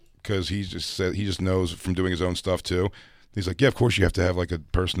because he just knows from doing his own stuff too He's like, yeah, of course you have to have like a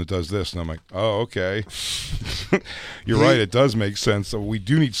person that does this. And I'm like, oh, okay. You're right. It does make sense. So we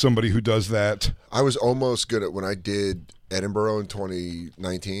do need somebody who does that. I was almost good at when I did Edinburgh in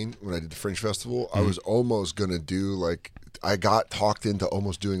 2019, when I did the Fringe Festival, I was almost going to do like, I got talked into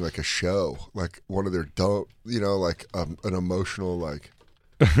almost doing like a show, like one of their like an emotional, like,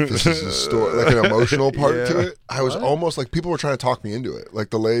 this is a story, like an emotional part to it. I was almost like, people were trying to talk me into it. Like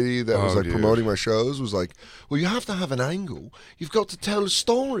the lady that was like promoting my shows was like, well, you have to have an angle. You've got to tell a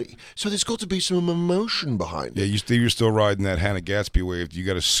story. So there's got to be some emotion behind it. Yeah, you're still riding that Hannah Gatsby wave. You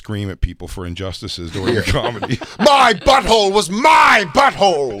got to scream at people for injustices during your comedy. My butthole was my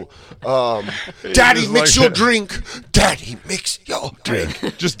butthole. Daddy, mix your drink. Daddy, mix your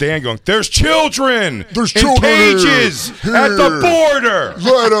drink. Just Dan going, there's children. There's in children cages here. at the border.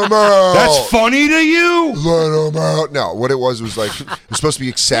 Let them out. That's funny to you? Let them out. No, what it was like, it was supposed to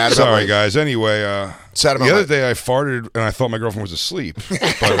be sad about Sorry, guys. Anyway, sad about the other day I farted and I thought my girlfriend was asleep.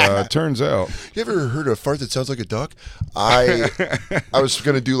 But turns out. You ever heard a fart that sounds like a duck? I was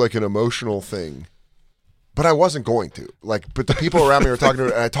going to do like an emotional thing. But I wasn't going to. Like, but the people around me were talking to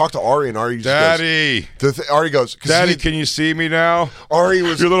her, and I talked to Ari, and Ari just Daddy. Ari goes, Daddy, can you see me now? Ari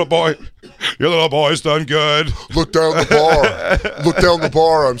was your little boy's done good. Look down the bar. Look down the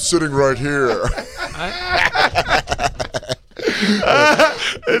bar. I'm sitting right here.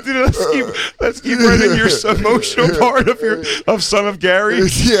 Let's keep right in your emotional part of Son of Gary.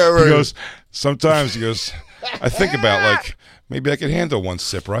 Yeah, right. He goes, sometimes I think about like maybe I could handle one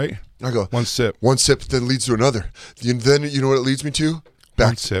sip, right? I go, one sip then leads to another. Then you know what it leads me to?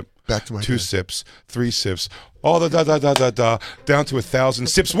 One sip, back to my 2 sips, 3 sips, all the down to 1,000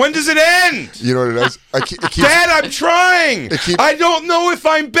 sips. When does it end? You know what it is? Dad, I'm trying. I don't know if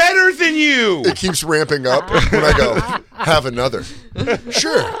I'm better than you. It keeps ramping up when I go, have another.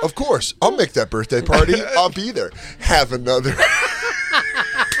 Sure, of course. I'll make that birthday party. I'll be there. Have another.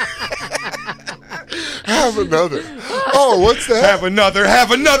 Have another. Oh, what's that? Have another.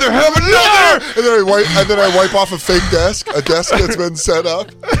 And then I wipe off a fake desk, a desk that's been set up.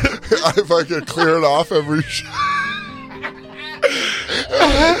 If I can clear it off every show.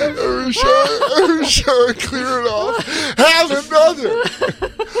 Every show I clear it off. Have another.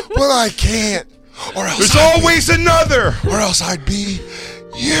 Well, I can't. Or else there's always another. Or else I'd be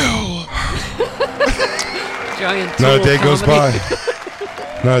you. Giant Not a day comedy. goes by.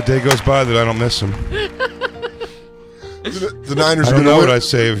 Not a day goes by that I don't miss him. The Niners. I don't know what I'd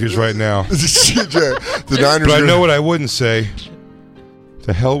say if he was right now. The Niners. But I know what I wouldn't say.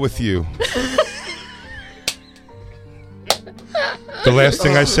 To hell with you. The last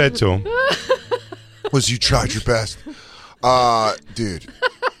thing I said to him was, "You tried your best, dude."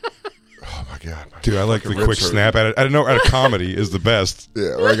 Oh my god, dude! I like the quick snap at it. I don't know. At a comedy is the best.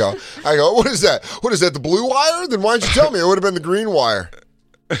 Yeah, I go. What is that? What is that? The blue wire? Then why didn't you tell me? It would have been the green wire.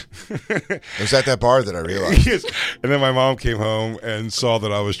 It was at that bar that I realized. Yes. And then my mom came home and saw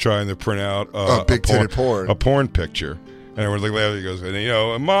that I was trying to print out a porn picture. And everyone's like laughing. He goes, and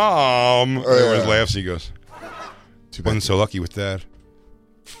Mom. And everyone laughs. And he goes, wasn't so lucky with that.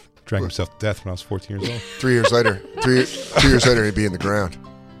 Drank himself to death when I was 14 years old. 3 years later, 2 years later, he'd be in the ground.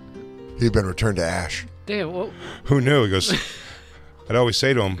 He'd been returned to ash. Damn. Well, who knew? He goes, I'd always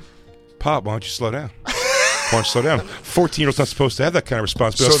say to him, Pop, why don't you slow down? Why don't you slow down? 14-year-old's not supposed to have that kind of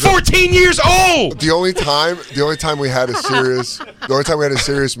responsibility. So 14 years old. The only time we had a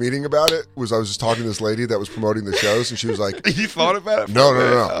serious meeting about it was I was just talking to this lady that was promoting the shows, and she was like, "You thought about it?" No.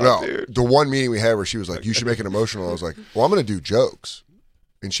 Dude. The one meeting we had where she was like, "You should make it emotional." I was like, "Well, I'm going to do jokes,"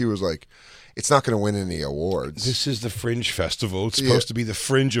 and she was like, "It's not going to win any awards. This is the Fringe Festival. It's supposed to be the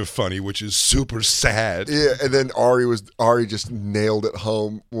fringe of funny, which is super sad." Yeah, and then Ari just nailed it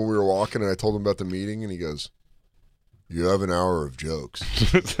home when we were walking, and I told him about the meeting, and he goes, "You have an hour of jokes.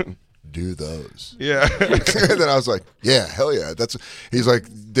 Do those." Yeah. And then I was like, "Yeah, hell yeah." He's like,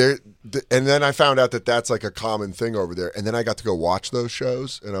 there. And then I found out that that's like a common thing over there. And then I got to go watch those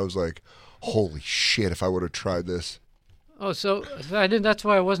shows, and I was like, "Holy shit! If I would have tried this." Oh, so I did. That's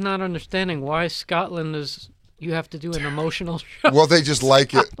why I was not understanding why Scotland is. You have to do an emotional show. Well, they just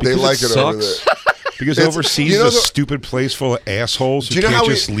like it. They like it over there. Because overseas is a stupid place full of assholes who can't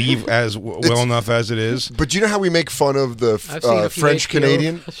just leave as well enough as it is. But you know how we make fun of the French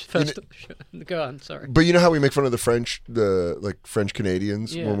Canadian? Go on, sorry. But you know how we make fun of the French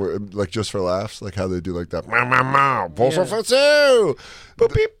Canadians when we're like just for laughs, like how they do like that.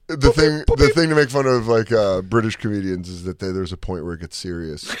 The thing to make fun of like British comedians is that there's a point where it gets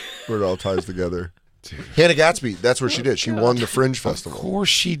serious, where it all ties together. Hannah Gatsby, that's what she did. She won the Fringe Festival. Of course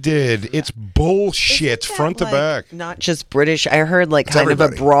she did. It's bullshit, front to back. Not just British. I heard like It's kind of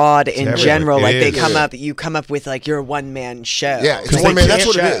everybody. abroad in everybody. general. It Like they is. come up, you come up with like your one man show. Yeah, it's a one man. That's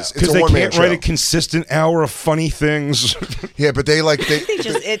what it is. It's Because a they one man can't show. write a consistent hour of funny things. Yeah, but they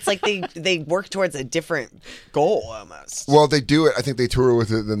It's like they work towards a different goal almost. Well, they do it. I think they tour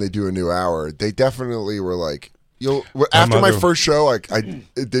with it, then they do a new hour. They definitely were like, after my mother- first show, it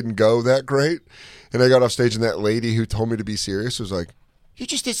didn't go that great, and I got off stage, and that lady who told me to be serious was like, "You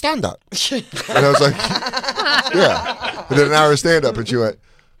just did stand up," and I was like, "Yeah." And then an hour of stand up, and she went,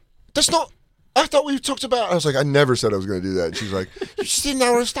 "That's not." I thought we talked about. I was like, "I never said I was going to do that." And she's like, "You just did an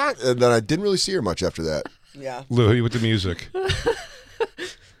hour of stand," and then I didn't really see her much after that. Yeah. Louis with the music.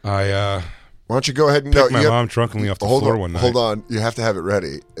 Why don't you go ahead and picked my mom drunkenly off the floor one night. Hold on, you have to have it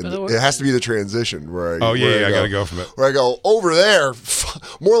ready. And it has to be the transition where I. Oh, yeah, where I gotta go from it. Where I go over there,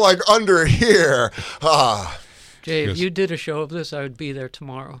 more like under here. Jay, if you did a show of this, I would be there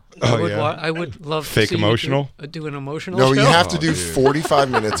tomorrow. Oh, yeah? I would love Fake to see emotional? You do an emotional No, show. you have to do 45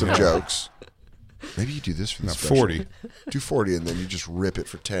 minutes of jokes. Maybe you do this for the No, special. 40. Do 40, and then you just rip it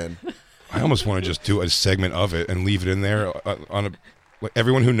for 10. I almost want to just do a segment of it and leave it in there on a. Like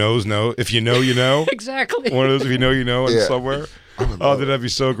everyone who knows, know. If you know, you know. Exactly. One of those, if you know, you know, and Yeah. somewhere. Oh, that'd be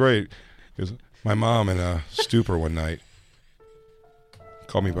so great. Because my mom in a stupor one night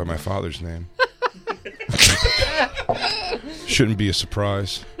called me by my father's name. Shouldn't be a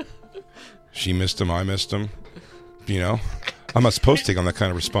surprise. She missed him, I missed him. You know, I'm not supposed to take on that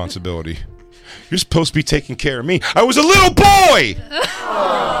kind of responsibility. You're supposed to be taking care of me. I was a little boy!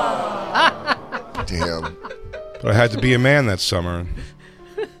 Damn. But I had to be a man that summer and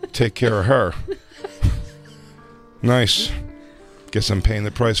take care of her. Nice. Guess I'm paying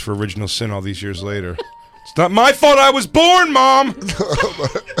the price for original sin all these years later. It's not my fault I was born, Mom!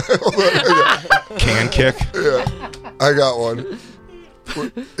 Can kick. Yeah, I got one.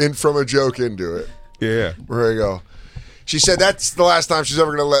 In from a joke into it. Yeah. Where I go. She said that's the last time she's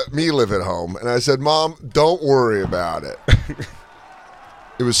ever going to let me live at home. And I said, Mom, don't worry about it.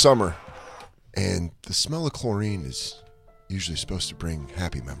 It was summer. And the smell of chlorine is usually supposed to bring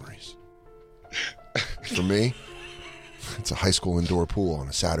happy memories. For me, it's a high school indoor pool on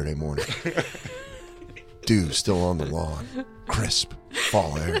a Saturday morning. Dew still on the lawn. Crisp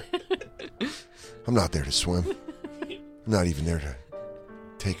fall air. I'm not there to swim. I'm not even there to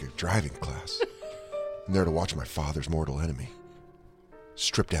take a driving class. I'm there to watch my father's mortal enemy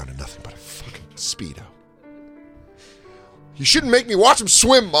stripped down to nothing but a fucking Speedo. You shouldn't make me watch him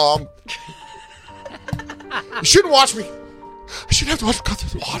swim, Mom. You shouldn't watch me. I shouldn't have to watch him cut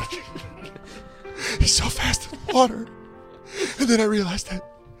through the water. He's so fast in the water. And then I realized that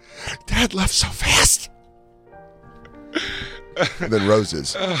Dad left so fast. And then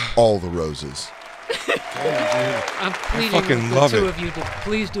roses. All the roses. I'm pleading fucking with the love two it. of you to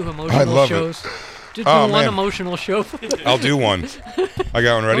please do I emotional love shows. it. Just Oh, do one man. emotional show. I'll do one. I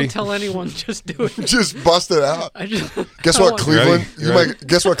got one ready? Don't tell anyone. Just do it. Just bust it out. I just, Guess I what, want- Cleveland? You You ready? might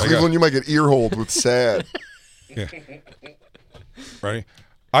guess what, I got- Cleveland? You might get earholed with sad. Yeah. Ready?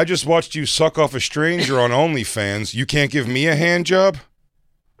 I just watched you suck off a stranger on OnlyFans. You can't give me a hand job?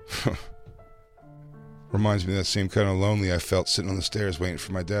 Reminds me of that same kind of lonely I felt sitting on the stairs waiting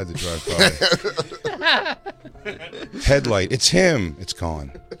for my dad to drive by. Headlight, it's him. It's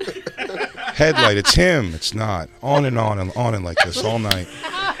gone. Headlight, it's him. It's not. On and like this all night.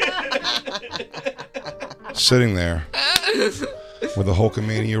 Sitting there with a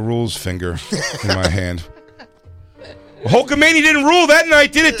Hulkamania rules finger in my hand. Well, Hulkamania didn't rule that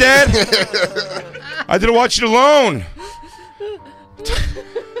night, did it, Dad? I didn't watch it alone.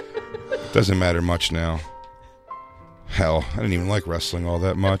 Doesn't matter much now. Hell, I didn't even like wrestling all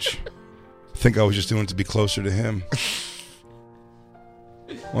that much. I think I was just doing it to be closer to him.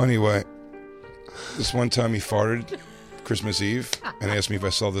 Well, anyway, this one time he farted Christmas Eve and asked me if I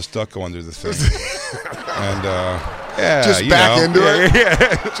saw this duck go under the thing. And, yeah, Just you back know. into it?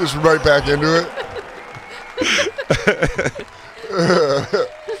 Yeah. Just right back into it?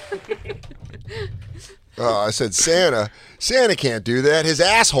 I said, Santa can't do that. His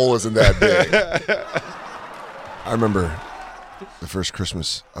asshole isn't that big. I remember the first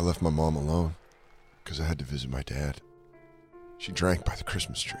Christmas I left my mom alone because I had to visit my dad. She drank by the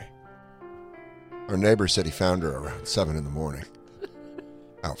Christmas tree. Our neighbor said he found her around 7 a.m.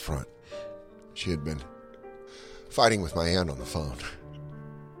 out front. She had been fighting with my aunt on the phone.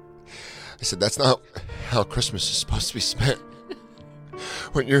 I said, that's not how Christmas is supposed to be spent.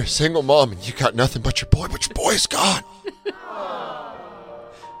 When you're a single mom and you got nothing but your boy is gone.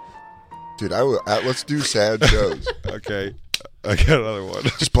 Dude, let's do sad shows. Okay. I got another one.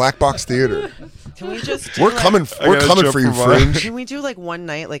 Just Black Box Theater. Can we just? We're coming for you, Fringe. Can we do like one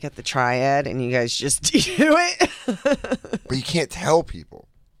night, like at the Triad, and you guys just do it? But you can't tell people.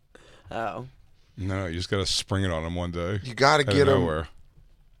 Oh. No, you just got to spring it on them one day. You got to get them. Nowhere.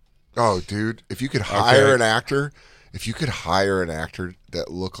 Oh, dude! If you could hire an actor,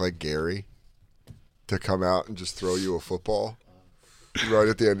 that looked like Gary to come out and just throw you a football right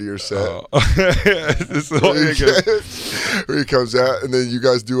at the end of your set, where he comes out, and then you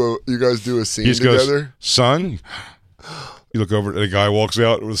guys do a scene together. Goes, son. You look over, and a guy walks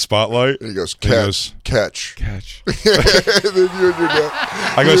out with a spotlight. And he goes, catch. And then you and your dad.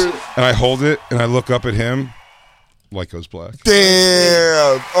 I goes, and I hold it, and I look up at him. Light goes black.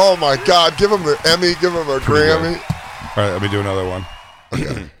 Damn! Oh my God! Give him the Emmy. Give him a Grammy. All right, let me do another one.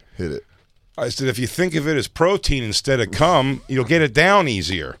 Okay, hit it. I said, if you think of it as protein instead of cum, you'll get it down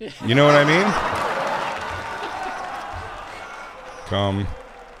easier. You know what I mean?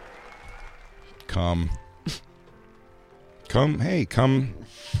 Come, hey, come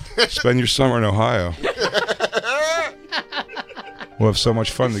spend your summer in Ohio. We'll have so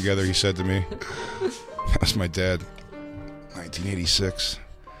much fun together, he said to me. That was my dad, 1986.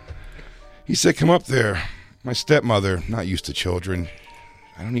 He said, come up there. My stepmother, not used to children.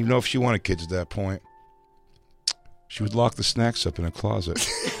 I don't even know if she wanted kids at that point. She would lock the snacks up in a closet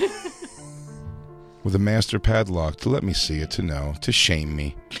with a master padlock to let me see it, to know, to shame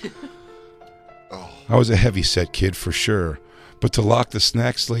me. I was a heavy-set kid for sure, but to lock the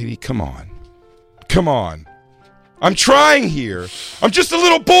snacks, lady, come on. Come on. I'm trying here. I'm just a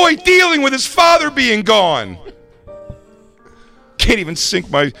little boy dealing with his father being gone. Can't even sink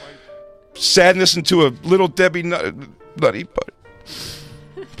my sadness into a little Debbie Nutty Buddy.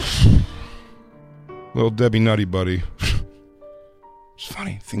 Little Debbie Nutty Buddy. It's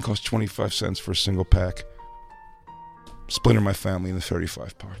funny. Thing costs 25 cents for a single pack. Splinter my family into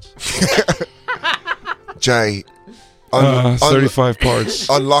 35 parts. Jay, 35 parts.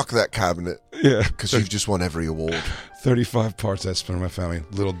 Unlock that cabinet. Yeah. Because you've just won every award. 35 parts that Splinter my family.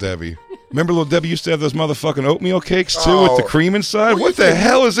 Little Debbie. Remember Little Debbie used to have those motherfucking oatmeal cakes too with the cream inside? What the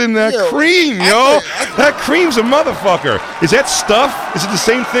hell is in that cream, yo? That cream's a motherfucker. Is that stuff? Is it the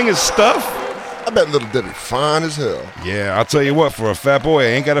same thing as stuff? I bet Little Debbie fine as hell. Yeah, I'll tell you what, for a fat boy, I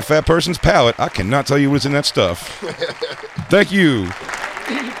ain't got a fat person's palate. I cannot tell you what's in that stuff. Thank you.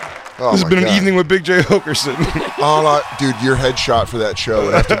 This has been an evening with Big J. Okerson. Dude, your headshot for that show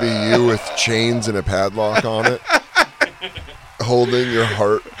would have to be you with chains and a padlock on it, holding your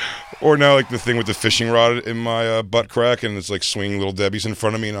heart. Or now, like the thing with the fishing rod in my butt crack, and it's like swinging Little Debbie's in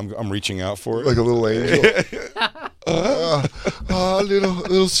front of me, and I'm reaching out for it. Like a little angel.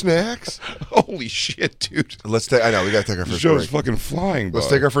 Little snacks. Holy shit, dude! I know we gotta take our first break. The show's fucking flying by.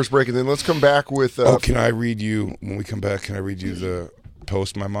 Let's take our first break, and then let's come back with. Can I read you when we come back? Can I read you the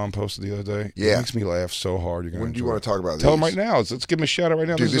post my mom posted the other day? Yeah, it makes me laugh so hard. When do you want to talk about this? Tell them right now. Let's give them a shout out right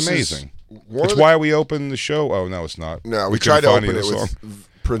now. Dude, this is amazing. It's why we opened the show. Oh no, it's not. No, we tried to open it with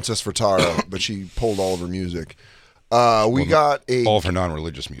Princess Vitara, but she pulled all of her music. We got all of her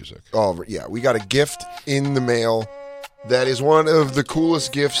non-religious music. We got a gift in the mail. That is one of the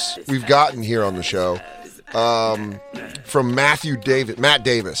coolest gifts we've gotten here on the show. From Matt Davis. Matt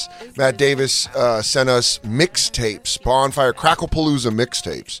Davis sent us mixtapes, Bonfire Cracklepalooza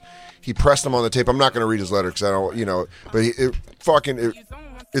mixtapes. He pressed them on the tape. I'm not going to read his letter because I don't, but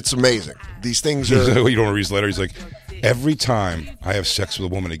it's amazing. These things are. You don't want to read his letter. He's like, every time I have sex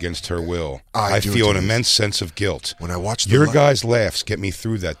with a woman against her will, I feel an immense sense of guilt. When I watch your guys' laughs get me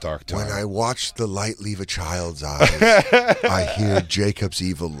through that dark time. When I watch the light leave a child's eyes, I hear Jacob's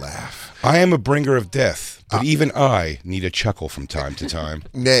evil laugh. I am a bringer of death, but even I need a chuckle from time to time.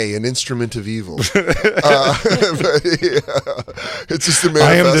 Nay, an instrument of evil. It's just a manifesto.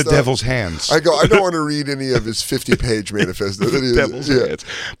 I am the devil's hands. I don't want to read any of his 50-page manifesto. Devil's hands.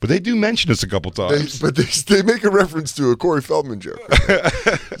 But they do mention us a couple times. They make a reference to a Corey Feldman joke.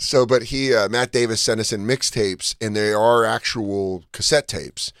 But Matt Davis sent us in mixtapes, and they are actual cassette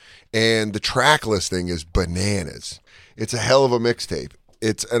tapes. And the track listing is bananas. It's a hell of a mixtape.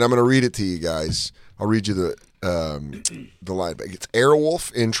 And I'm going to read it to you guys. I'll read you the line back. It's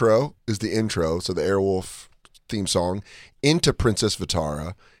Airwolf intro is the intro, so the Airwolf theme song, into Princess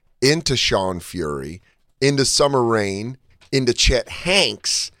Vitara, into Sean Fury, into Summer Rain, into Chet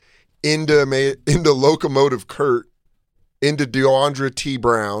Hanks, into Locomotive Kurt, into Deandra T.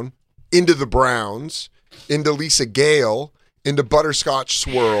 Brown, into the Browns, into Lisa Gale, into Butterscotch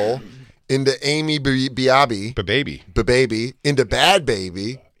Swirl, into Amy Biabi, Baby, into Bad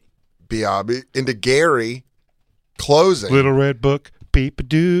Baby, Biabi, into Gary, closing. Little Red Book,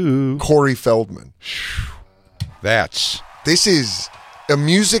 Peep-a-doo. Corey Feldman. This is, a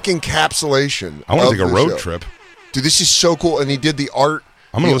music encapsulation. I want to of take a the road show. trip. Dude, this is so cool. And he did the art.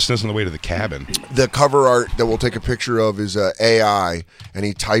 I'm going to listen to this on the way to the cabin. The cover art that we'll take a picture of is AI, and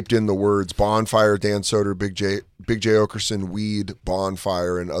he typed in the words bonfire, Dan Soder, Big J Okerson, weed,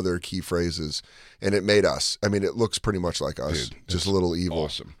 bonfire, and other key phrases. And it made us. I mean, it looks pretty much like us. Dude, just a little evil.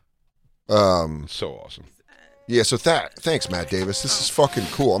 Awesome. So awesome. Yeah, so thanks, Matt Davis. This is fucking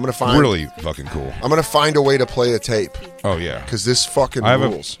cool. I'm going to find... Really fucking cool. I'm going to find a way to play a tape. Oh, yeah. Because this fucking I have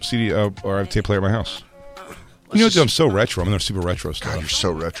rules. a CD or I have a tape player at my house. You know, dude, I'm so retro. I'm into super retro stuff. God, you're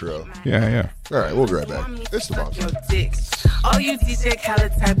so retro. Yeah. All right, we'll be right back. It's the bomb. All you DJ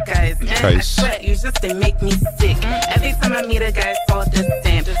Khaled type guys, man, I Case. swear you just they make me sick. Every time I meet a guy, it's all the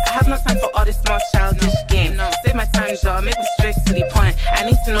same. I have no time for all this small childish game. Save my time, y'all. Make me straight to the point. I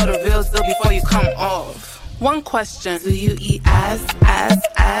need to know the real deal before you come off. One question: do you eat ass?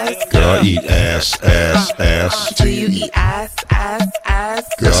 Girl, I eat ass. Do you eat ass?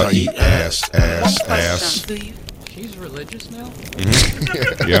 Girl, I eat ass. She's religious now?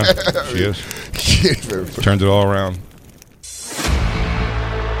 Mm-hmm. Yeah, she is. Turned it all around.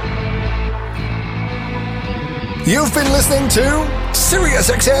 You've been listening to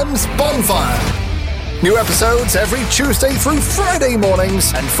SiriusXM's Bonfire. New episodes every Tuesday through Friday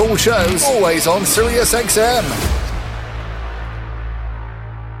mornings, and full shows always on SiriusXM.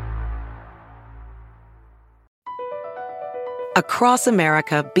 Across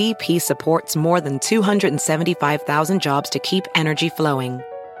America, BP supports more than 275,000 jobs to keep energy flowing.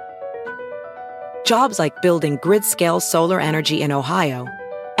 Jobs like building grid-scale solar energy in Ohio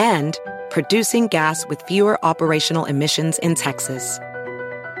and producing gas with fewer operational emissions in Texas.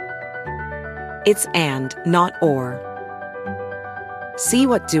 It's and, not or. See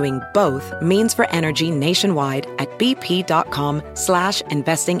what doing both means for energy nationwide at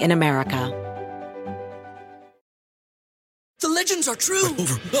bp.com/investing in America. The legends are true.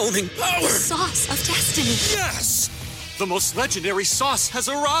 Overwhelming power! Sauce of destiny. Yes! The most legendary sauce has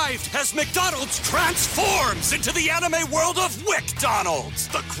arrived as McDonald's transforms into the anime world of WickDonald's.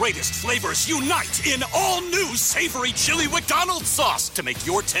 The greatest flavors unite in all new savory chili McDonald's sauce to make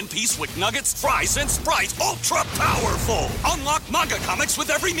your 10-piece Wick Nuggets, fries, and Sprite ultra-powerful. Unlock manga comics with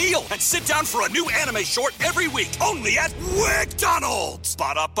every meal and sit down for a new anime short every week only at WickDonald's.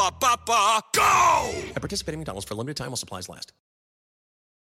 Ba-da-ba-ba-ba, go! At participating McDonald's for a limited time while supplies last.